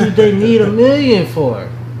why do they need $1 million for?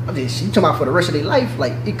 I'm just, you talking about for the rest of their life,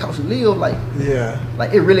 like it costs to live, like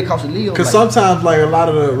it really costs to live. Because like, sometimes like a lot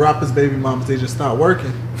of the rappers' baby mamas, they just start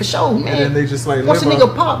working. For sure, man. And then they just like once a live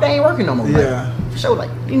nigga pop, they ain't working no more. Yeah. Like, for sure, like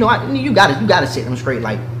you know, you gotta set them straight.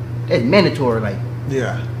 Like that's mandatory. Like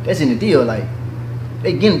that's in the deal. Like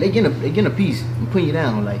they getting a piece and putting you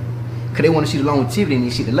down. Like cause they want to see the longevity in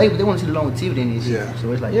this shit. The label they want to see the longevity in this shit.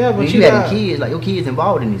 So it's like but you having kids, like your kids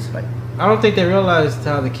involved in this. Like I don't think they realized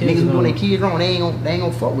how the kids niggas doing their kids wrong. They ain't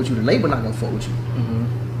gonna fuck with you. The label not gonna fuck with you.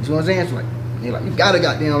 You see what I'm saying? So like they like you gotta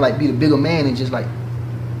goddamn like be the bigger man and just like.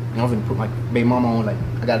 You know, I'm gonna put my baby mama on, like,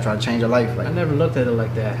 I gotta try to change her life. Like, I never looked at it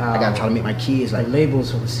like that. How I gotta try to make my kids, like,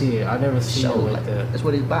 labels will see it. I never seen it like that. That's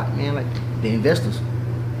what it's about, man. Like, the investors.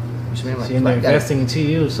 You see what I'm saying? Like, they're investing into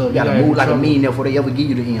you, so you gotta move like a millionaire before they ever give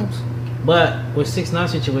you the M's. But with 6ix9ine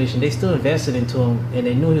situation, they still invested into him, and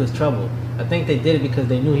they knew he was trouble. I think they did it because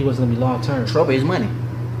they knew he was gonna be long term. Trouble is money.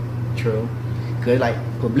 True. Cause like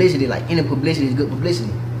publicity, like any publicity is good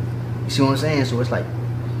publicity. You see what I'm saying? So it's like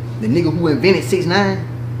the nigga who invented 6ix9ine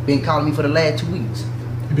been calling me for the last 2 weeks.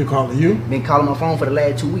 He been calling you? Been calling my phone for the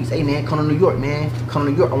last 2 weeks. Hey man, come to New York, man. Come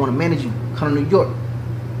to New York. I want to manage you. Come to New York.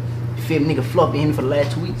 You feel me? Nigga Fluff been hitting me for the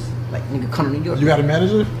last 2 weeks. Like nigga, come to New York. You got a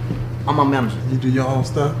manager? I'm my manager. You do your own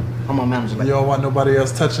stuff? I'm my manager. Like, you don't want nobody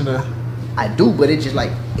else touching her? I do, but it's just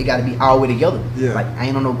like it gotta be all the way together. Yeah. Like I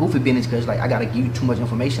ain't on no goofy business because like I gotta give you too much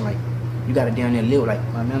information. Like you gotta down there live. Like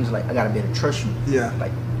my manager, like I gotta be able to trust you. Yeah.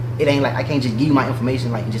 Like it ain't like I can't just give you my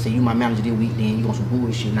information like and just say you my manager this week, then you on some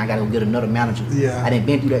bullshit and I gotta go get another manager. Yeah. I done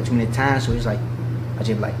been through that too many times, so it's like I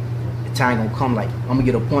just like the time gonna come. Like I'm gonna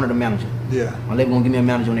get appointed a manager. Yeah. My label gonna give me a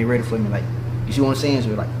manager when they ready for me. Like you see what I'm saying? So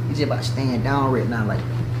like it's just about staying down right now. Like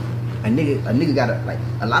a nigga gotta like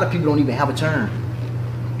a lot of people don't even have a turn.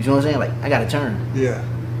 You see what I'm saying? Like I got a turn. Yeah.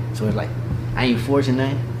 So it's like I ain't forcing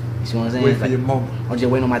nothing. You see what I'm saying? Wait it's for like, your moment. I'm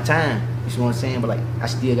just waiting on my time. You see what I'm saying? But like I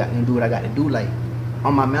still got to do what I got to do. Like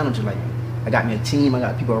I'm my manager. Like I got me a team. I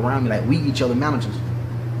got people around me. Like we each other managers.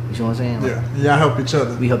 You see what I'm saying? Like, yeah. Y'all help each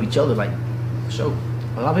other. We help each other. Like for sure.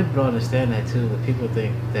 A lot of people don't understand that too. But people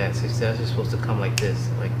think that success is supposed to come like this,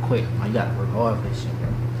 like quick. You gotta work hard for this shit, bro.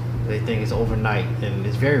 They think it's overnight, and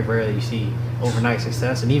it's very rare that you see overnight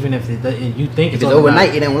success. And even if you think it's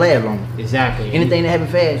overnight, it don't last long. Exactly. Anything that happen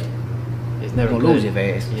fast, it's never gonna lose it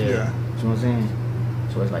fast. Yeah. You know what I'm saying?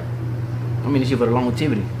 So it's like, I mean, this shit for the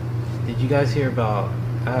longevity. Did you guys hear about?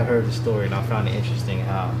 I heard the story and I found it interesting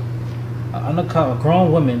how a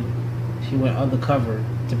grown woman, she went undercover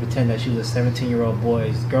to pretend that she was a 17-year-old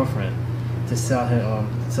boy's girlfriend to sell him,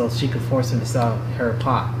 so she could force him to sell her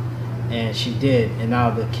pot. And she did, and now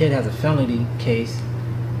the kid has a felony case,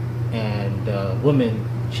 and the woman,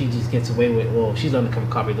 she just gets away with, well, she's undercover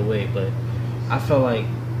cop either way, but I felt like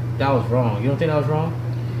that was wrong. You don't think that was wrong?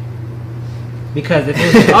 Because if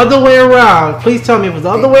it was the other way around, please tell me if it was the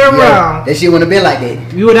other way around. That shit wouldn't have been like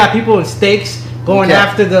that. You would have people in stakes going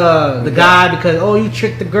after the guy because, oh, you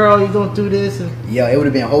tricked the girl, you don't do this. And yeah, it would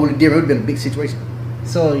have been wholly different. It would have been a big situation.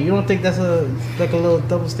 So you don't think that's like a little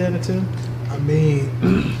double standard too? I mean...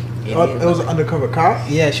 it was an undercover cop?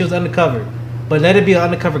 Yeah, she was undercover. But let it be an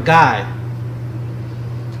undercover guy.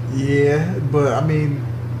 Yeah, but I mean,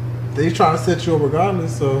 they trying to set you up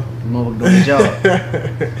regardless, so... You motherfucker doing the job.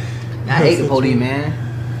 I hate the police, man.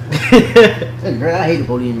 Girl, I hate the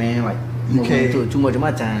police, man. Like, you can't do too much of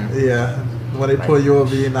my time. Yeah, when they pull you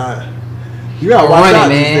over, you're not... You gotta watch out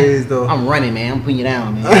these days, though. I'm running, man. I'm putting you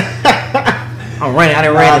down, man. I'm running. I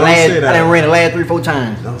done ran the last 3-4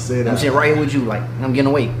 times. Don't say that. I'm sitting right here with you, like I'm getting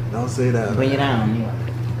away. Don't say that. I'm putting you down.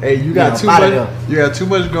 Man. Hey, you got too much. You got too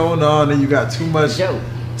much going on, and you got too much.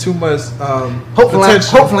 Too much.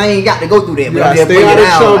 Hopefully, I ain't got to go through that. But I'm just stay out of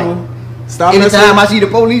trouble. Like, stop. Anytime I see the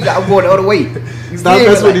police, I'm going the other way. Stop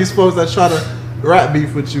messing with these folks that try to rap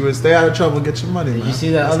beef with you and stay out of trouble and get your money. Did you see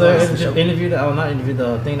that other interview?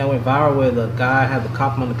 The thing that went viral where the guy had the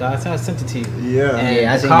cop on the guy. I sent it to you. Yeah. And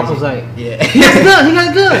I the cop was like, yeah. He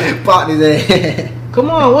got good. Pop his ass. Come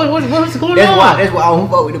on, what's going on? That's why I don't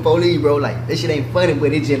fuck with the police, bro. Like, that shit ain't funny,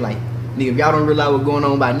 but it's just like, nigga, if y'all don't realize what's going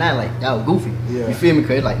on by now, like, y'all goofy. Yeah. You feel me?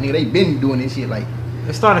 Cause like, nigga, they been doing this shit, like.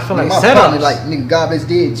 It started to feel like setups. Like, nigga, Garbage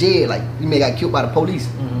did jail, like, you may got killed by the police.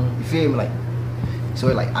 Mm-hmm. You feel me? Like, so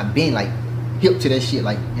it, like, I been like hip to that shit,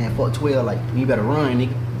 like, man, fuck 12, like, you better run,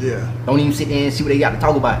 nigga. Yeah. Don't even sit there and see what they got to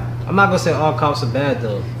talk about. I'm not gonna say all cops are bad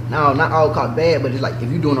though. No, not all cops bad, but it's like if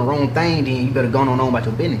you doing the wrong thing, then you better go on about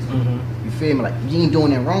your business. Mm-hmm. You feel me? Like, if you ain't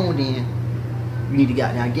doing that wrong, then you need to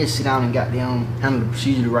goddamn, I guess, sit down and goddamn handle the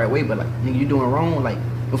procedure the right way. But like, nigga, you doing wrong, like,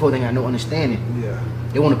 before they got no understanding. Yeah.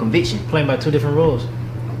 They want a conviction. Playing by two different rules.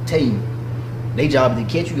 I'm telling you, they job is to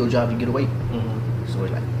catch you, your job is to get away. Mm-hmm. So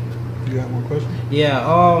it's like, You got one question? Yeah.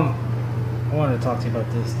 I wanted to talk to you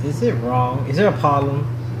about this. Is it wrong? Is there a problem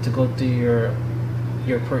to go through your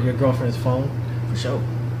girlfriend's phone? for sure.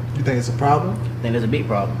 You think it's a problem? I think there's a big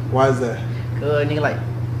problem. Why is that? Cause nigga, like,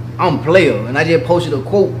 I'm a player, and I just posted a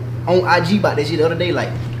quote on IG about that shit the other day. Like,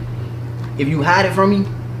 if you hide it from me,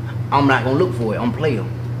 I'm not gonna look for it. I'm a player.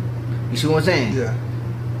 You see what I'm saying? Yeah.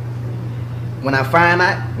 When I find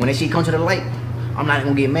out, when that shit come to the light, I'm not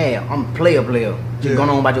gonna get mad. I'm a player. Just Yeah. going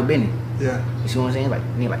on about your business. Yeah. You see what I'm saying? Like,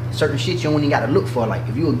 nigga, like certain shit you don't even gotta look for. Like,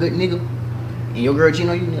 if you a good nigga and your girl cheating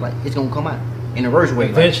on you, nigga, like, it's gonna come out in the worst way.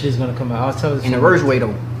 Like, Eventually, it's gonna come out. I was telling you. in the worst way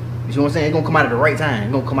though. You see what I'm saying? It's gonna come out at the right time.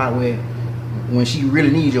 It's gonna come out when she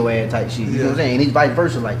really needs your ass type shit. You know what I'm saying? And it's vice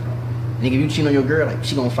versa. Like, nigga, if you cheat on your girl, like,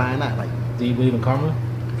 she gonna find out. Like, Do you believe in karma?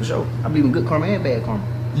 for sure. I believe in good karma and bad karma.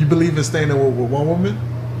 You believe in staying there with one woman?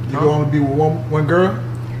 You Huh? go on to be with one girl?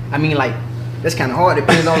 I mean, like, that's kind of hard.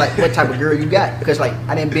 Depends on like what type of girl you got. Because like,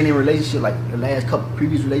 I didn't been in a relationship like the last couple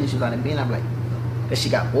previous relationships I done been. I'm like, that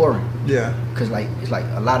shit got boring. Yeah. Cause like it's like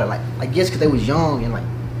a lot of like, I guess cause they was young and like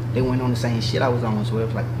they went on the same shit I was on. So it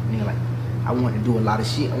was like, nigga, like I wanted to do a lot of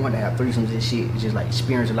shit. I wanted to have threesomes and shit. It's just like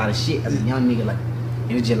experience a lot of shit as a young nigga. Like,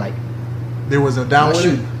 and it's just like, There was a down with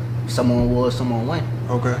shoot, it? someone was, someone went.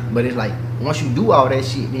 Okay. But it's like once you do all that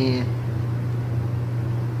shit, then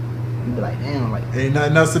you be like, damn, like. Ain't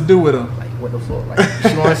nothing else to do with them. Like, what the fuck? Like, you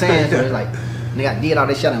see what I'm saying? So it's like, nigga, I did all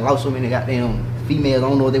that shit and lost so many goddamn females. I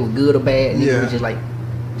don't know if they were good or bad. Nigga Yeah. was just like,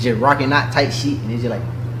 just rocking out type shit. And it's just like,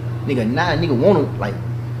 nigga wanna, like,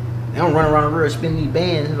 they don't run around the world spending these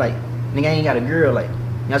bands. It's like, nigga, I ain't got a girl. Like,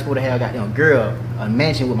 you're supposed to have a goddamn girl, a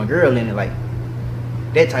mansion with my girl in it. Like,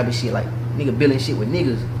 that type of shit. Like, nigga building shit with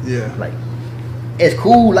niggas. Yeah. Like, it's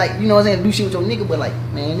cool, like, you know what I'm saying, do shit with your nigga, but like,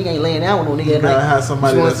 man, nigga ain't laying down with no nigga. You gotta like, have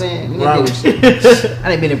somebody you know what I'm that's saying? right Nigga, with I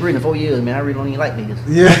done been in prison 4 years, man. I really don't even like niggas.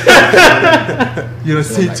 Yeah. You done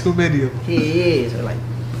So, see like, too many of them. Yeah, so like,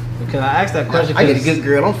 Because I asked that question. I get a 'cause good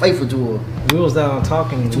girl, I'm faithful to her. We was down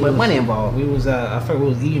talking. Too much money involved. We was I forgot we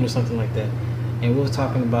was eating or something like that, and we was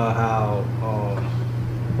talking about how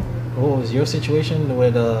what was your situation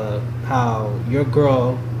with how your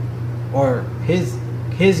girl or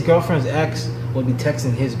his girlfriend's ex would be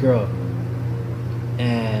texting his girl,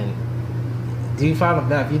 and do you find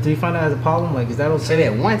that as a problem? Like, is that okay? Say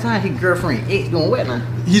that one time, his girlfriend ex doing what now?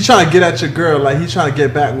 He trying to get at your girl, like he trying to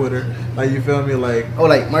get back with her. Like, you feel me? Like, Oh,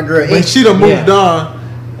 like my girl when ex. she done moved Yeah. on.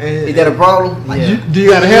 And Is that a problem? Like, Yeah. do you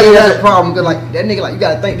gotta handle that's a that? problem, cause like that nigga, like you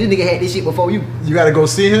gotta think this nigga had this shit before you. You gotta go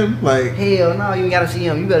see him? Like, Hell no, you ain't gotta see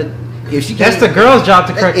him. You gotta if she That's can't- the girl's job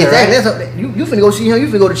to correct her, Exactly. right? That's you finna go see him. You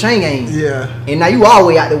finna go to chain game. yeah. And now you all the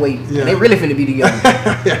way out the way. Yeah. And they really finna be together.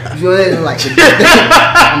 Yeah. You know what I'm saying?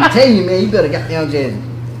 Like, I'm telling you, man, you better goddamn just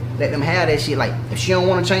let them have that shit. Like, if she don't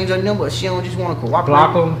want to change her number, if she don't just want to cooperate,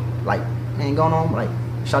 Block them. like, ain't going on. Like,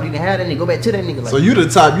 shawty can have that nigga, go back to that nigga. Like, So you the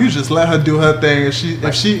type, you just let her do her thing. If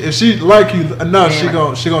she like you enough,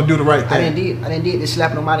 Man, she gonna do the right I didn't thing. did this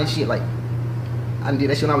slapping them out and shit. Like, I done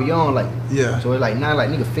did that shit when I was young. Like, Yeah. so it's like now, like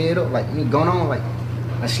nigga fed up, like nigga going on, like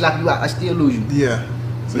I slap you out, I still lose you. Yeah.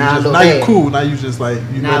 So Nah, you look now you bad. cool. Now you just like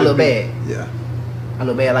you Nah, let it look be. bad. Yeah. I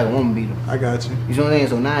look bad like a woman beater. I got you. You know what I'm saying?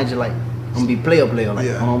 So now it's just like I'm gonna be player, like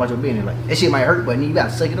Yeah. I don't know about your business. Like that shit might hurt, but nigga, you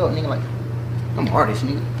gotta suck it up, nigga. Like I'm an artist,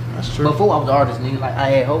 nigga. That's true. Before I was an artist, nigga, like I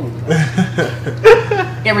had hoes.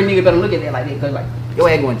 Every nigga better look at that like that, cause like your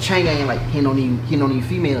ass going chain gang, like he don't need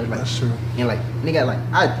females, like That's true. and like nigga, like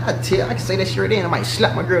I can say that shit right then. I might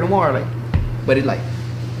slap my girl tomorrow, like, but it's like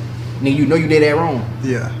nigga, you know you did that wrong.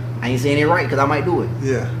 Yeah. I ain't saying it right, cause I might do it.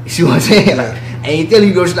 Yeah. You see what I'm saying? Like Yeah. I ain't telling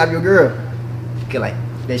you go slap your girl, cause like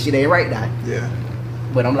that shit ain't right now. Yeah.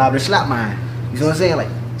 But I'm liable to slap mine. You see what I'm saying? Like,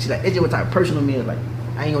 she's like, that's just what type of person I'm in. Like,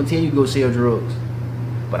 I ain't gonna tell you to go sell drugs.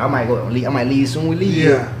 But I might leave soon we leave.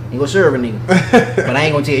 Yeah. And go serve a nigga. But I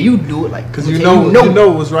ain't gonna tell you to do it. Like, Cause I'm you gonna tell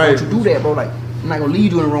know what's right. Don't you do that, bro. Like, I'm not gonna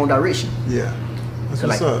lead you in the wrong direction. Yeah. That's So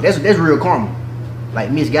what's like, up. that's real karma.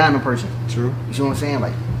 Like, misguiding a person. True. You see what I'm saying?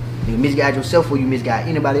 Like, you misguide yourself or you misguide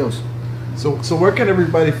anybody else. So where can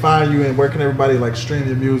everybody find you and where can everybody like stream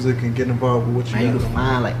your music and get involved with what you Man, you got can going?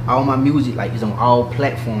 find like all my music like is on all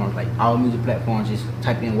platforms, like all music platforms. Just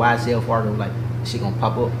type in YSL Fargo, like shit gonna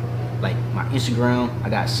pop up. Like my Instagram, I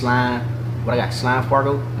got Slime. What I got? Slime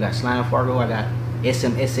Fargo. I got Slime Fargo. I got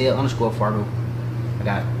SMSL_Fargo. I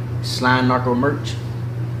got Slime Narco merch.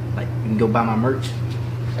 Like you can go buy my merch.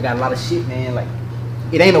 I got a lot of shit, man. Like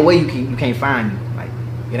it ain't no way you can't find me. Like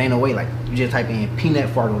it ain't no way. Like you just type in Peanut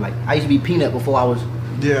Fargo. Like I used to be Peanut before I was.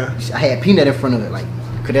 Yeah. I had Peanut in front of it. Like,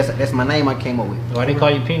 cause that's my name I came up with. Why they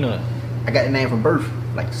call you Peanut? I got the name from birth.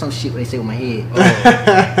 like some shit what they say with my head.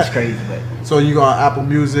 Oh. It's crazy, but So you go on Apple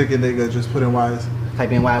Music and they go just put in YS.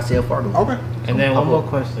 type in YSL Fargo. Okay. And then one I'll more vote.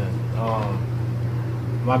 question.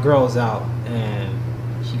 My girl was out and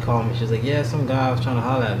she called me. She was like, "Yeah, some guy was trying to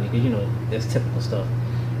holler at me because that's typical stuff."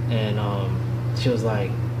 And she was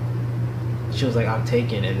like, "I'm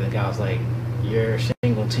taken," and the guy was like, "You're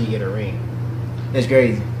single until you get a ring." That's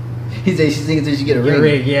crazy. He said she's single until she get a Your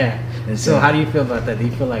ring. ring, yeah. That's So it. how do you feel about that? Do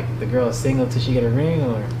you feel like the girl is single until she get a ring,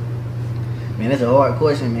 or? Man, that's a hard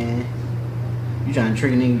question, man. You trying to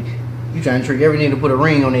trick a nigga? You trying to trick every nigga to put a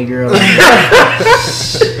ring on their girl?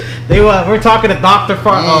 We're talking to Dr.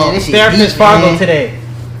 Man, this shit Therapist deep, Fargo man. today.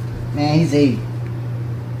 Man, he said,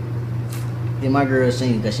 "Then my girl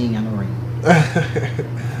single because she ain't got no ring."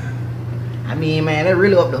 I mean, man, that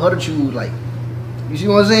really up to her to choose. Like, you see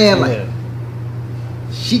what I'm saying? Like, Yeah.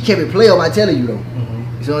 she kept it player. I'm telling you though.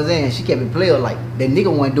 Mhm. You see what I'm saying? She kept it player. Like, that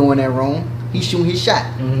nigga wasn't doing that wrong. He shooting his shot.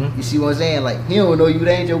 Mhm. You see what I'm saying? Like, he don't know you,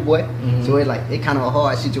 that ain't your boy. Mhm. So it's like, it kind of a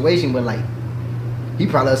hard situation, but like, he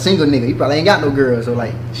probably a single nigga. He probably ain't got no girl. So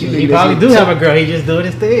like, He probably do have a girl. He just doing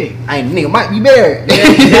his thing. I ain't nigga might be married.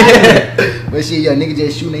 exactly. But shit, yeah, nigga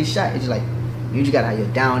just shooting his shot. It's just like, you just gotta have your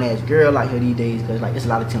down ass girl out here these days, cause like, there's a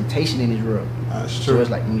lot of temptation in this world. That's So true. it's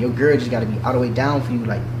like, your girl just gotta be all the way down for you.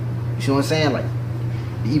 Like, you see what I'm saying? Like,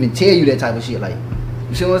 to even tell you that type of shit. Like,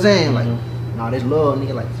 you see what I'm saying? Like, nah, this love,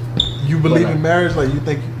 nigga. Like, You believe like- in marriage? Like you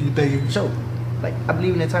think so, like, I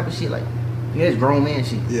believe in that type of shit. Like, yeah, it's grown man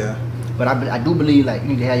shit. Yeah. But I do believe like you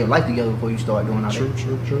need to have your life together before you start doing all True, that.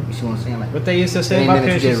 true, true. You see what I'm saying? Like, What they used to say Ain't about nothing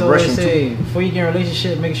parents you used to just always rushing say, before you get in a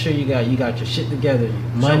relationship, make sure you got your shit together.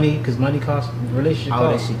 Money, because money costs, relationship all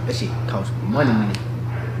that costs. shit costs money.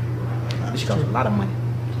 This shit costs a lot of money.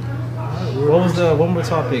 What was the one more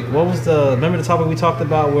topic? Remember the topic we talked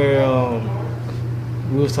about where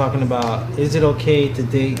we was talking about, is it okay to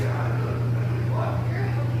date?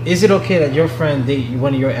 Is it okay that your friend date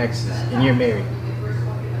one of your exes and you're married?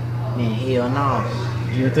 Man, hell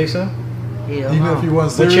no. You don't think so? Hell Even no. if you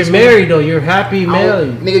wasn't But serious. you're married though. You're happy I married.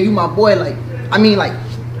 don't- nigga, you my boy. Like, I mean, like,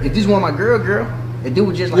 if this one my girl, if dude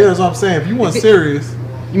was just like, Yeah, that's what I'm saying. If you weren't If it- serious,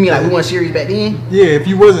 you mean like we weren't serious back then? yeah. If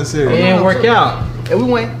you wasn't It serious, didn't work out. If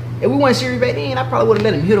we weren't serious back then, I probably would have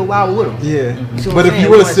let him hit a while with him. yeah. See what But I'm if you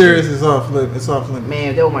saying? was serious, it's off limit. It's off limit. Man,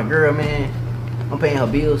 if that was my girl, man, I'm paying her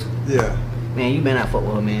bills. Yeah, Man, you better not fuck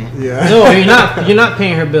with her, man. yeah. No, you're not. You're not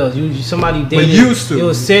paying her bills. You somebody dated. used to. It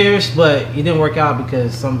was serious, but it didn't work out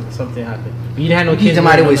because something happened. You didn't have no You kids.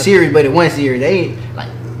 somebody no was nothing. serious, but it wasn't serious. They ain't like.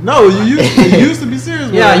 No, you used to be serious.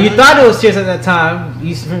 with Yeah, her, you man. thought it was serious at that time.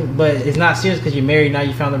 But it's not serious because you're married now.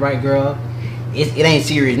 You found the right girl. It ain't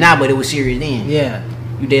serious now, but it was serious then. Yeah.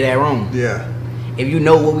 You did that wrong. Yeah, If you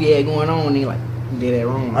know what we had going on, then like you did that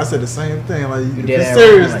wrong. I said the same thing. Like, if did it's that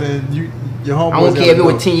serious, wrong, like- then your homeboys. I don't care if it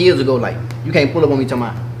gotta was 10 years ago. Like you can't pull up on me talking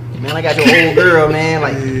about, man, I got your old girl, man.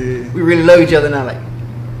 Like Yeah. we really love each other now. Like,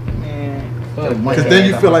 man, Fuck. Because then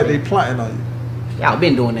you feel like they plotting on you. y'all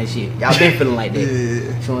been doing that shit. Y'all been feeling like that. Yeah. You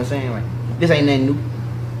know what I'm saying? Like this ain't nothing new.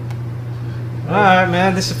 All right,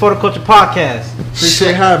 man. This is For the Culture Podcast.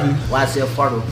 Appreciate having you. YSL Fargo.